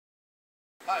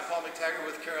Hi, I'm Paul McTaggart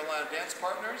with Carolina Dance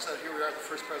Partners. Here we are at the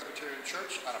First Presbyterian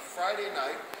Church on a Friday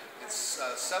night. It's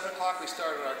 7 o'clock. We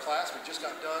started our class. We just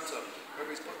got done, so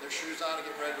everybody's putting their shoes on and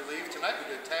getting ready to leave. Tonight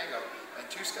we did tango and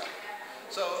two-step.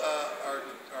 So our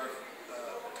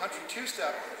country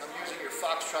two-step, I'm using your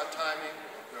foxtrot timing.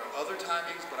 There are other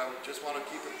timings, but I just want to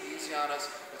keep it easy on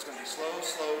us. It's going to be slow,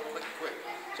 slow, quick, quick.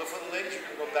 So for the ladies, you're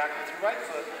going to go back with your right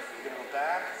foot. You're going to go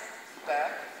back,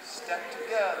 back, step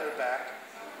together, back,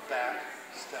 back,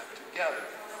 step together.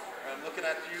 And I'm looking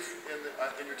at you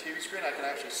in your TV screen. I can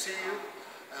actually see you.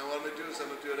 And what I'm going to do is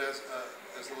I'm going to do it as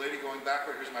the lady going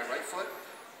backward. Here's my right foot.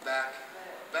 Back,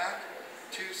 back,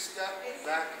 two-step,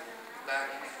 back, back,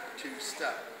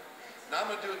 two-step. Now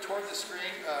I'm going to do it toward the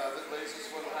screen. Ladies, this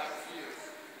is what will happen for you.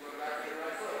 Go back with your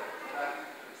right foot. Back,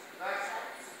 back,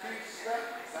 two-step,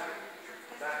 back,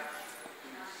 back,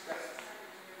 two-step.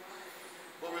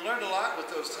 Well, we learned a lot with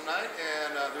those tonight,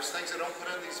 and there's things I don't put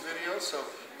in these videos, so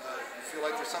if you feel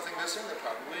like there's something missing, there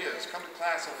probably is. Come to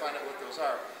class and find out what those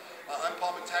are. I'm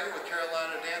Paul McTaggart with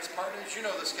Carolina Dance Partners. You know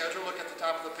the schedule. Look at the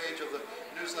top of the page of the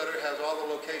newsletter. It has all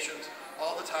the locations,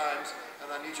 all the times,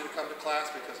 and I need you to come to class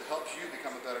because it helps you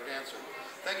become a better dancer.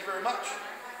 Thank you very much.